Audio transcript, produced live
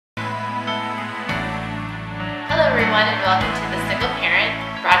everyone, and welcome to The Single Parent,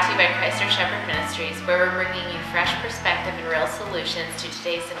 brought to you by Christ Our Shepherd Ministries, where we're bringing you fresh perspective and real solutions to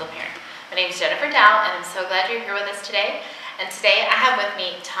today's single parent. My name is Jennifer Dow, and I'm so glad you're here with us today. And today I have with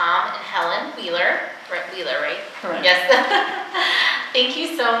me Tom and Helen Wheeler. Wheeler, right? Correct. Yes. Thank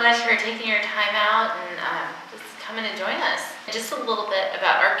you so much for taking your time out and just coming to join us. Just a little bit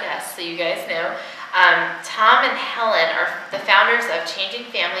about our guests, so you guys know. Tom and Helen are the founders of Changing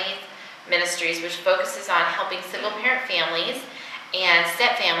Families Ministries, which focuses on helping single-parent families and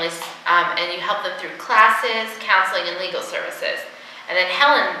step-families, and you help them through classes, counseling, and legal services. And then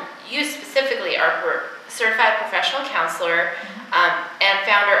Helen, you specifically are a certified professional counselor and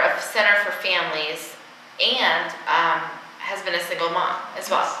founder of Center for Families, and has been a single mom as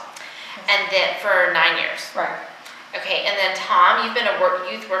well, and then for 9 years. Right. Okay, and then Tom, you've been a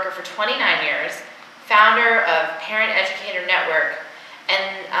youth worker for 29 years, founder of Parent Educator Network,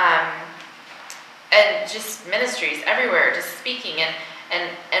 and just ministries everywhere, just speaking,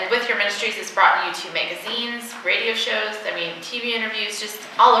 and with your ministries, it's brought you to magazines, radio shows, TV interviews, just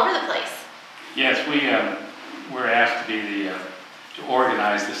all over the place. Yes, we're asked to be to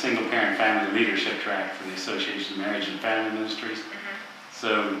organize the single parent family leadership track for the Association of Marriage and Family Ministries.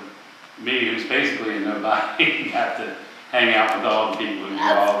 So me, who's basically a nobody, got to hang out with all the people who do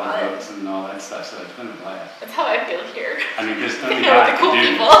all the books and all that stuff, so it's been a blast. That's how I feel here. I mean, just only with God the cool can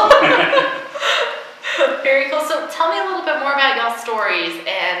do people. Very cool. So tell me a little bit more about y'all's stories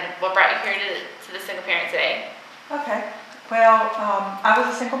and what brought you here to the single parent today. Okay. Well, I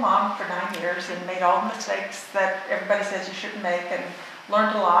was a single mom for 9 years and made all the mistakes that everybody says you shouldn't make, and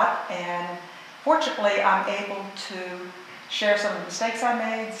learned a lot. And fortunately, I'm able to share some of the mistakes I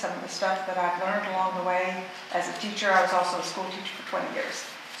made, some of the stuff that I've learned along the way. As a teacher, I was also a school teacher for 20 years.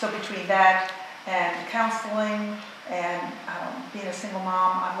 So between that and counseling and being a single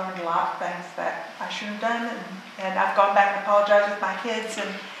mom, I've learned a lot of things that I shouldn't have done, and I've gone back and apologized with my kids. And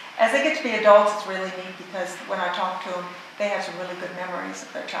as they get to be adults, it's really neat, because when I talk to them, they have some really good memories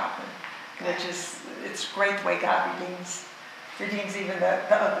of their childhood, which is, it's great the way God redeems even the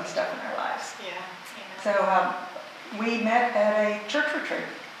ugly stuff in their lives. Yeah. So we met at a church retreat.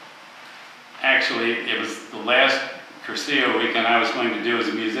 Actually, it was the last Cursillo weekend I was going to do as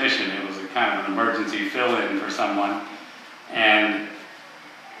a musician. It was a kind of an emergency fill-in for someone, and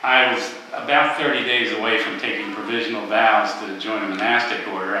I was about 30 days away from taking provisional vows to join a monastic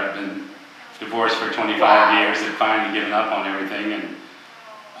order. I'd been divorced for 25 years, had finally given up on everything,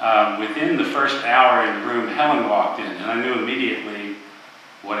 and within the first hour in the room, Helen walked in, and I knew immediately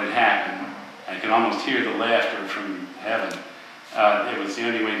what had happened. I can almost hear the laughter from heaven. It was the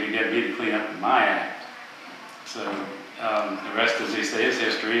only way to get me to clean up my act. So the rest, as they say, is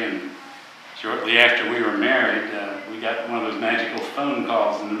history. And shortly after we were married, we got one of those magical phone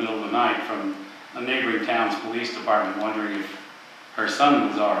calls in the middle of the night from a neighboring town's police department wondering if her son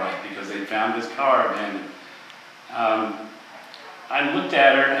was all right, because they found his car abandoned. I looked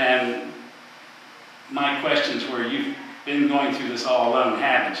at her, and my questions were, "You've been going through this all alone,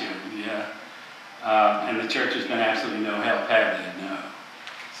 haven't you?" "Yeah." "And the church has been absolutely no help, have they?" "No."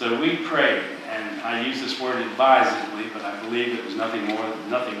 So we prayed, and I use this word advisedly, but I believe it was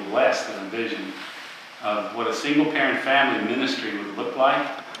nothing less than a vision of what a single-parent family ministry would look like,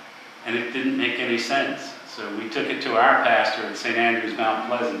 and it didn't make any sense. So we took it to our pastor at St. Andrew's, Mount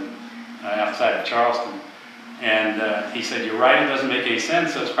Pleasant, outside of Charleston, and he said, "You're right, it doesn't make any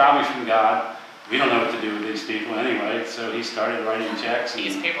sense, so it's probably from God. We don't know what to do with these people anyway." So he started writing checks.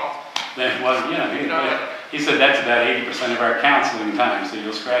 These people. Then, well, he said that's about 80% of our counseling time, so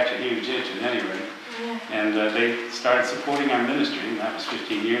you'll scratch a huge itch at any rate. Yeah. And they started supporting our ministry, and that was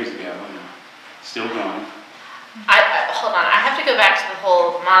 15 years ago, and still going. Hold on, I have to go back to the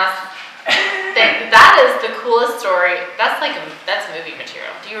whole monastery thing. That is the coolest story. That's movie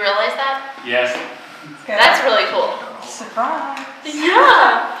material. Do you realize that? Yes. That's really cool. Surprise.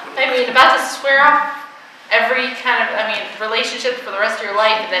 Yeah. About to swear off every kind of, relationship for the rest of your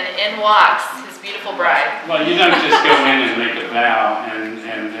life, and then in walks his beautiful bride. Well, you don't just go in and make a vow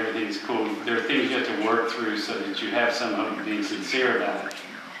and everything's cool. There are things you have to work through so that you have some hope of being sincere about it.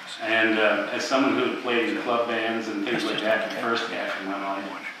 And as someone who had played in club bands and things like that the first half of my life,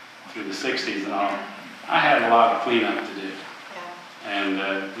 through the 60s and all, I had a lot of cleanup to do. Yeah. And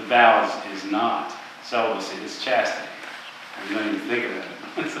the vow is not celibacy, it's chastity. You don't even think about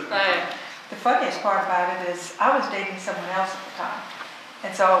it. The funniest part about it is I was dating someone else at the time.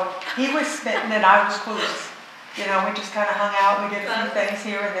 And so he was smitten and I was clueless. We just kind of hung out. We did a few things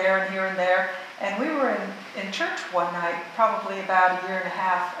here and there and here and there. And we were in church one night, probably about a year and a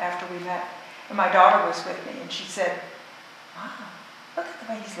half after we met. And my daughter was with me, and she said, "Mom, look at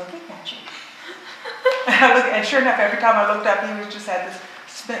the way he's looking at you." and sure enough, every time I looked up, he was just had this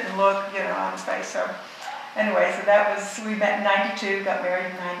smitten look, you know, on his face. So anyway, so that was, we met in 92, got married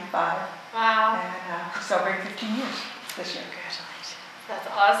in 95. Wow. And celebrated 15 years this year. Congratulations. That's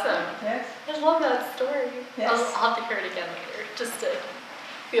awesome. Yes. I love that story. Yes. I'll have to hear it again later, just to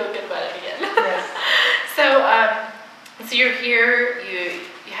feel good about it again. Yes. So you're here, you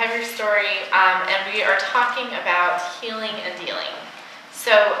have your story, and we are talking about healing and dealing.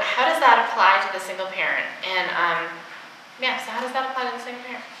 So how does that apply to the single parent? And so how does that apply to the single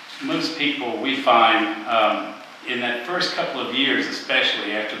parent? Most people, we find, in that first couple of years,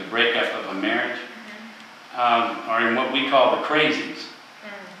 especially after the breakup of a marriage, are in what we call the crazies.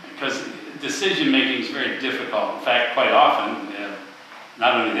 Because decision making is very difficult. In fact, quite often,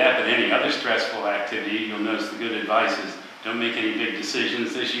 not only that, but any other stressful activity, you'll notice the good advice is don't make any big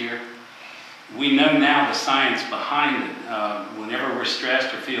decisions this year. We know now the science behind it. Whenever we're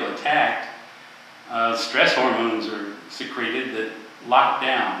stressed or feel attacked, stress hormones are secreted that lock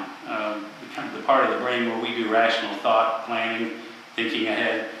down the part of the brain where we do rational thought, planning, thinking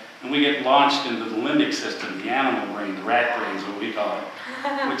ahead. And we get launched into the limbic system, the animal brain, the rat brain is what we call it,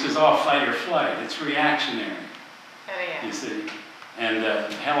 which is all fight or flight. It's reactionary, you see. And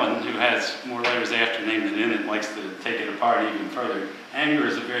Helen, who has more letters after her name than in it, likes to take it apart even further. Anger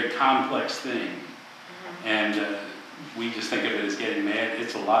is a very complex thing. And we just think of it as getting mad.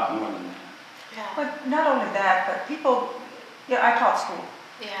 It's a lot more than that. Yeah. But not only that, but people, I taught school.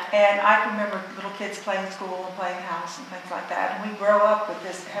 Yeah. And I remember little kids playing school and playing house and things like that. And we grow up with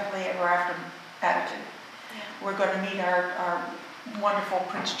this happily ever after attitude. Yeah. We're going to meet our wonderful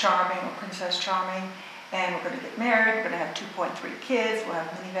Prince Charming or Princess Charming, and we're going to get married. We're going to have 2.3 kids. We'll have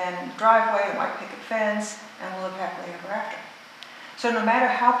a minivan in the driveway, a white picket fence, and we'll live happily ever after. So no matter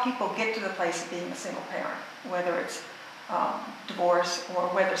how people get to the place of being a single parent, whether it's divorce or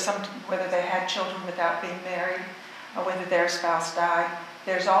whether they had children without being married, or whether their spouse died,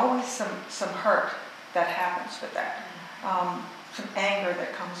 there's always some hurt that happens with that. Some anger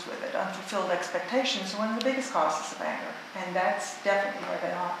that comes with it. Unfulfilled expectations are one of the biggest causes of anger, and that's definitely where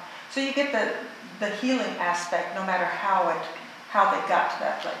they are. So you get the healing aspect no matter how they got to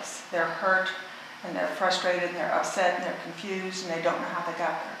that place. They're hurt, and they're frustrated, and they're upset, and they're confused, and they don't know how they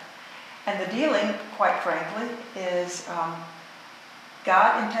got there. And the dealing, quite frankly, is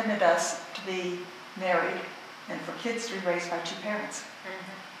God intended us to be married and for kids to be raised by two parents.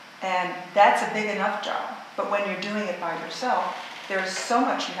 And that's a big enough job. But when you're doing it by yourself, there's so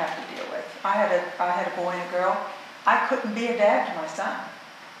much you have to deal with. I had a boy and a girl. I couldn't be a dad to my son.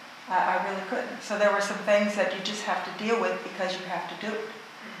 I really couldn't. So there were some things that you just have to deal with because you have to do it.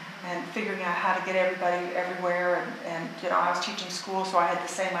 And figuring out how to get everybody everywhere. And I was teaching school, so I had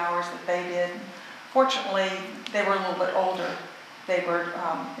the same hours that they did. Fortunately, they were a little bit older. They were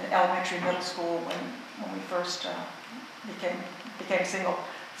in elementary, middle school when we first became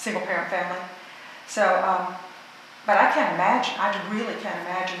single parent family. So, but I can't imagine, I really can't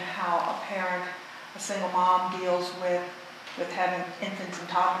imagine how a single mom deals with having infants and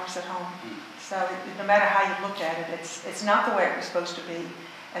toddlers at home. So no matter how you look at it, it's not the way it was supposed to be.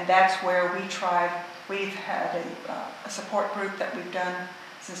 And that's where we've had a support group that we've done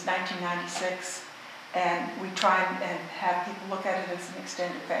since 1996. And we try and have people look at it as an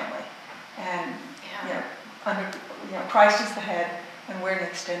extended family. And, Christ is the head, and we're an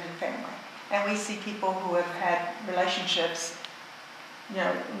extended family. And we see people who have had relationships,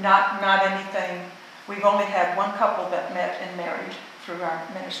 not anything. We've only had one couple that met and married through our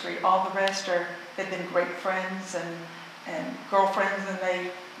ministry. All the rest they've been great friends and girlfriends, and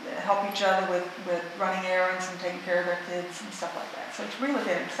they help each other with running errands and taking care of their kids and stuff like that. So it's really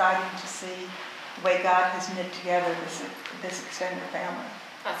been exciting to see the way God has knit together this extended family.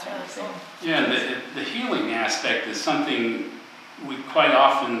 That's really cool. Yeah, the healing aspect is something we quite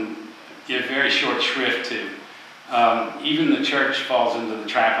often give very short shrift to. Even the church falls into the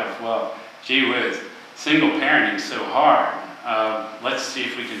trap of, well, gee whiz, single parenting's so hard. Let's see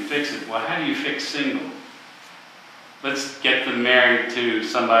if we can fix it. Well, how do you fix single? Let's get them married to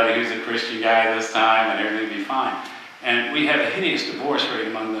somebody who's a Christian guy this time and everything will be fine. And we have a hideous divorce rate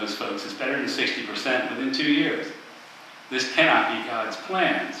among those folks. It's better than 60% within 2 years. This cannot be God's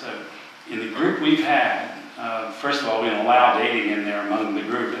plan. So in the group we've had, first of all, we don't allow dating in there among the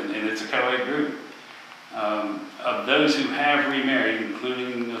group, and it's a co-ed group. Of those who have remarried,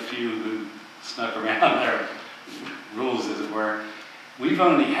 including a few who snuck around their rules, as it were, we've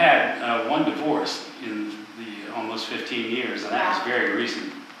only had one divorce in the almost 15 years, and that was very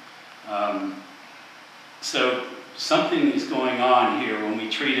recent. So something is going on here when we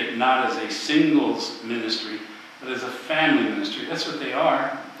treat it not as a singles ministry, but as a family ministry. That's what they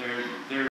are.